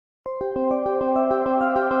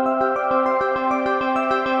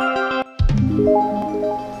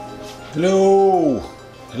Hello,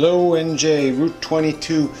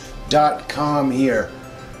 NJroute22.com here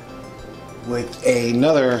with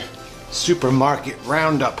another supermarket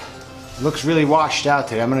roundup. Looks really washed out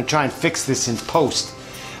today. I'm going to try and fix this in post.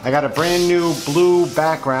 I got a brand new blue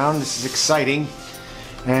background. This is exciting,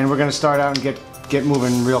 and we're going to start out and get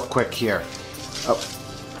moving real quick here.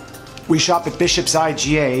 We shop at Bishop's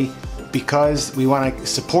IGA because we want to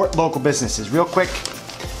support local businesses real quick.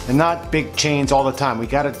 And not big chains all the time. We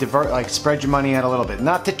got to spread your money out a little bit.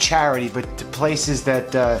 Not to charity, but to places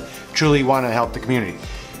that truly want to help the community.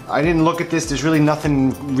 I didn't look at this. There's really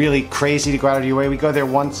nothing really crazy to go out of your way. We go there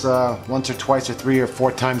once or twice or 3 or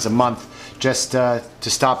 4 times a month just to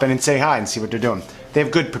stop in and say hi and see what they're doing. They have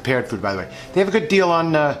good prepared food, by the way. They have a good deal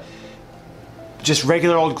on just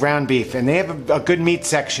regular old ground beef, and they have a good meat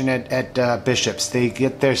section at Bishop's. They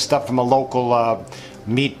get their stuff from a local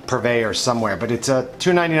meat purveyor somewhere, but it's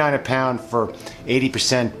 $2.99 a pound for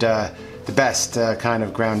 80% the best kind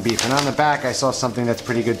of ground beef. And on the back I saw something that's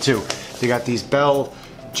pretty good too. They got these Bel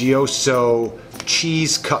Giosso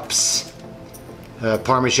cheese cups,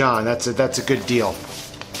 Parmesan. That's a good deal.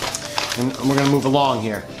 And we're gonna move along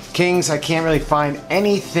here. Kings, I can't really find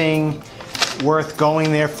anything worth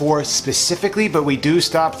going there for specifically, but we do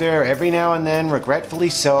stop there every now and then, regretfully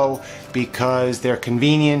so, because they're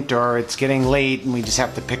convenient or it's getting late and we just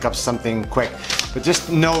have to pick up something quick. But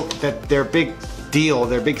just note that their big deal,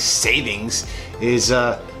 their big savings is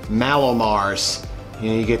Malomars.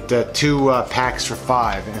 You get 2 packs for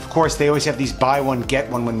 $5, and of course they always have these buy one get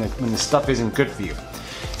one when the stuff isn't good for you.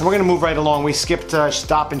 And we're gonna move right along. We skipped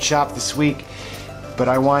Stop and Shop this week, but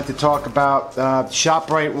I wanted to talk about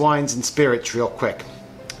ShopRite Wines and Spirits real quick.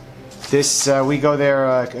 This we go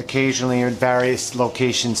there occasionally at various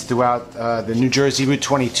locations throughout the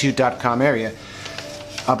NJroute22.com area.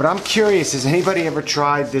 But I'm curious, has anybody ever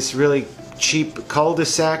tried this really cheap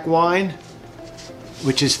cul-de-sac wine,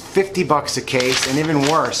 which is 50 bucks a case, and even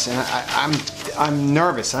worse? And I'm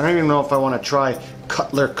nervous. I don't even know if I want to try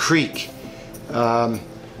Cutler Creek.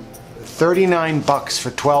 39 bucks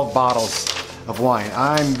for 12 bottles of wine.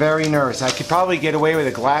 I'm very nervous. I could probably get away with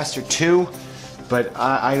a glass or 2, but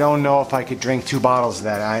I don't know if I could drink 2 bottles of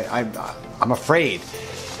that. I'm afraid.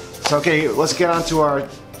 So okay, let's get on to our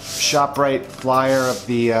ShopRite flyer of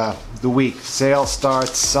the week. Sale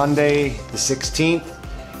starts Sunday the 16th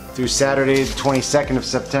through Saturday the 22nd of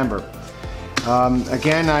September.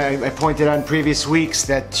 Again, I pointed out in previous weeks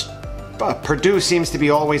that Purdue seems to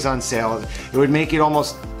be always on sale. It would make it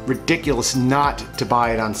almost ridiculous not to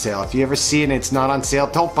buy it on sale. If you ever see it and it's not on sale,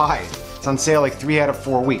 don't buy it. It's on sale like 3 out of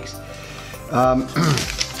 4 weeks.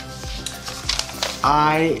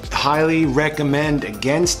 I highly recommend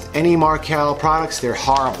against any Markel products. They're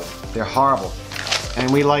horrible. They're horrible. And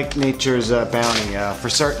we like Nature's Bounty for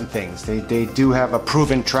certain things. They do have a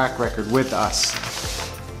proven track record with us.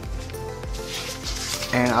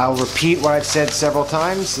 And I'll repeat what I've said several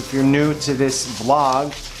times. If you're new to this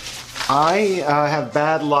vlog, I have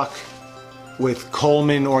bad luck with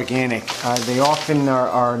Coleman Organic. They often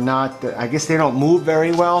are not, I guess they don't move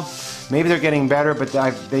very well. Maybe they're getting better, but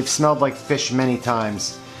they've smelled like fish many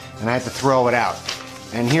times, and I had to throw it out.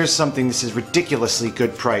 And here's something, this is ridiculously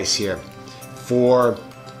good price here. For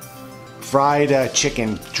fried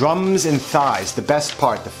chicken, drums and thighs, the best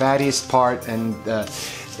part, the fattiest part, and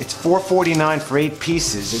it's $4.49 for 8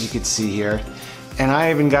 pieces, as you can see here. And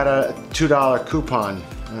I even got a $2 coupon.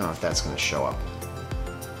 I don't know if that's going to show up.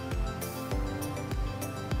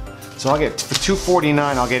 So I'll get, for $2.49,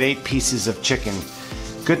 I'll get 8 pieces of chicken.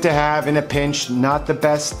 Good to have in a pinch. Not the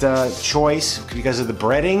best choice because of the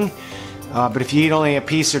breading. But if you eat only a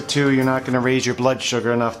piece or 2, you're not going to raise your blood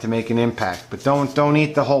sugar enough to make an impact. But don't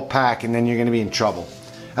eat the whole pack, and then you're going to be in trouble.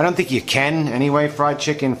 I don't think you can anyway. Fried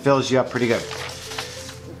chicken fills you up pretty good.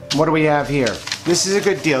 What do we have here? This is a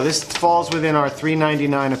good deal. This falls within our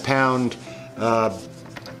 $3.99 a pound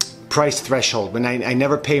price threshold. When I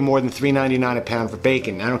never pay more than $3.99 a pound for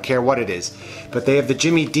bacon. I don't care what it is. But they have the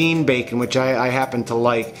Jimmy Dean bacon, which I happen to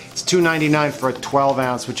like. It's $2.99 for a 12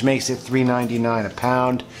 ounce, which makes it $3.99 a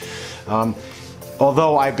pound.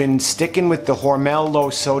 Although I've been sticking with the Hormel low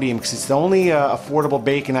sodium because it's the only affordable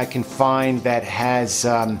bacon I can find that has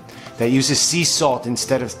that uses sea salt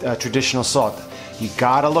instead of traditional salt. You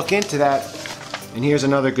gotta look into that. And here's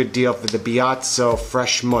another good deal for the Biazzo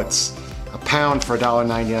Fresh Mutz. A pound for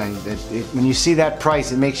 $1.99. When you see that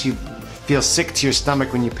price, it makes you feel sick to your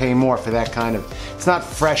stomach when you pay more for that kind of. It's not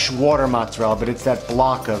fresh water mozzarella, but it's that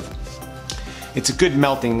block of. It's a good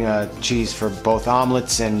melting cheese for both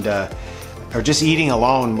omelets and or just eating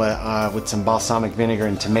alone with some balsamic vinegar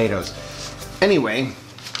and tomatoes. Anyway,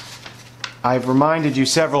 I've reminded you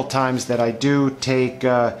several times that I do take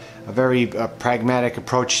very pragmatic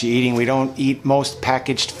approach to eating. We don't eat most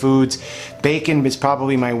packaged foods. Bacon is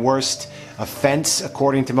probably my worst offense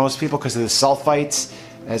according to most people because of the sulfites,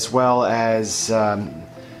 as well as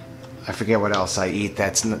I forget what else I eat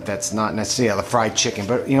that's not necessarily the fried chicken.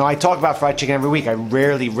 But you know, I talk about fried chicken every week. I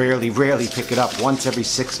rarely pick it up. Once every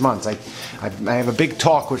 6 months. I have a big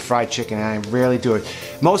talk with fried chicken, and I rarely do it.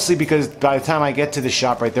 Mostly because by the time I get to the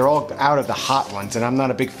ShopRite, they're all out of the hot ones, and I'm not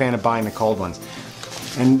a big fan of buying the cold ones.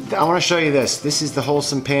 And I want to show you this. This is the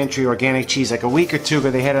Wholesome Pantry organic cheese. Like a week or two ago,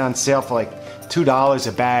 they had it on sale for like $2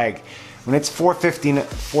 a bag. When it's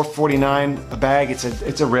 $4.49 a bag,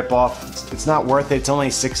 it's a rip-off. It's not worth it. It's only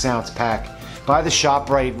a 6-ounce pack. Buy the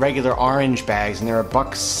ShopRite regular orange bags, and they were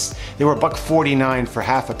 $1.49 for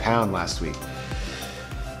half a pound last week.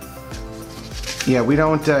 Yeah, we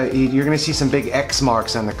don't eat. You're going to see some big X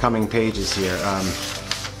marks on the coming pages here.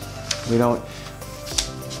 We don't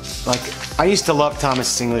like. I used to love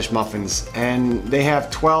Thomas' English muffins, and they have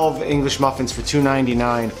 12 English muffins for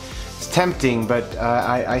 $2.99. It's tempting, but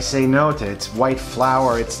I say no to it. It's white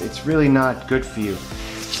flour. It's really not good for you.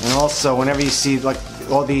 And also, whenever you see like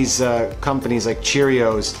all these companies like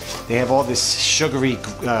Cheerios, they have all this sugary,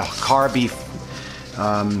 carby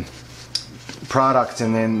product,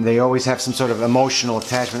 and then they always have some sort of emotional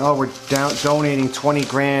attachment. Oh, we're donating 20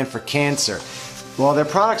 grand for cancer. Well, their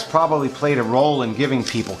products probably played a role in giving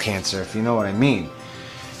people cancer, if you know what I mean.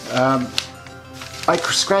 I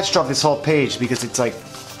scratched off this whole page because it's like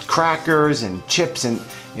crackers and chips, and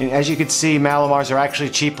as you can see, Malamars are actually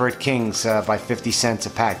cheaper at King's by 50 cents a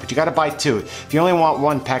pack, but you gotta buy 2. If you only want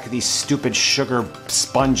 1 pack of these stupid sugar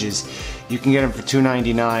sponges, you can get them for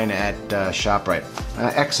 $2.99 at ShopRite.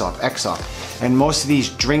 X-off. And most of these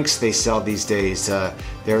drinks they sell these days,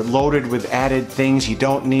 they're loaded with added things you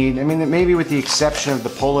don't need. I mean, maybe with the exception of the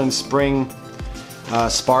Poland Spring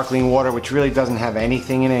sparkling water, which really doesn't have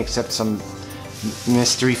anything in it except some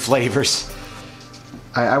mystery flavors.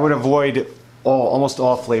 I would avoid almost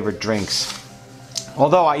all flavored drinks.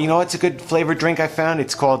 Although, you know what's a good flavored drink I found?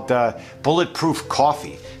 It's called Bulletproof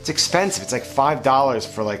Coffee. It's expensive. It's like $5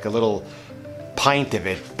 for like a little pint of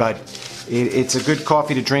it, but it's a good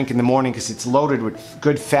coffee to drink in the morning because it's loaded with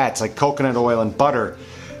good fats like coconut oil and butter.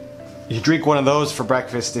 You drink one of those for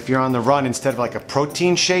breakfast if you're on the run instead of like a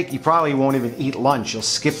protein shake. You probably won't even eat lunch. You'll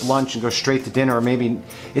skip lunch and go straight to dinner, or maybe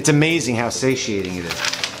it's amazing how satiating it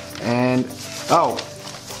is. And oh,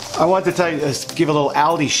 I want to give a little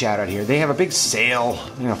Aldi shout out here. They have a big sale,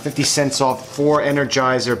 you know, 50 cents off 4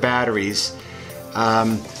 Energizer batteries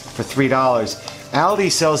for $3.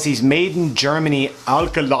 Aldi sells these made in Germany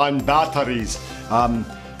alkaline batteries,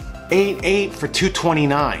 8 for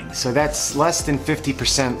 $2.29. So that's less than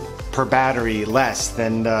 50% per battery less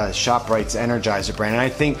than ShopRite's Energizer brand. And I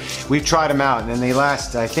think we've tried them out, and they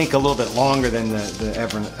last, I think, a little bit longer than the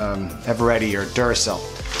Eveready or Duracell.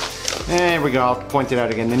 There we go, I'll point it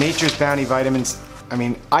out again. The Nature's Bounty vitamins, I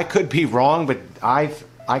mean, I could be wrong, but I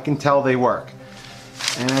can tell they work.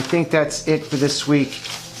 And I think that's it for this week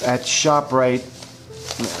at ShopRite.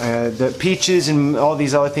 The peaches and all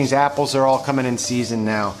these other things, apples are all coming in season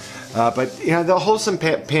now. But you know, the Wholesome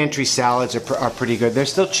Pantry salads are pretty good. They're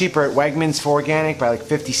still cheaper at Wegmans for organic by like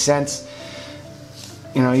 50 cents.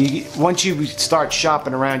 You know, once you start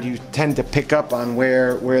shopping around, you tend to pick up on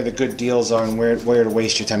where the good deals are and where to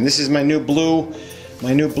waste your time. This is my new blue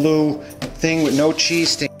thing with no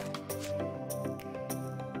cheese stain.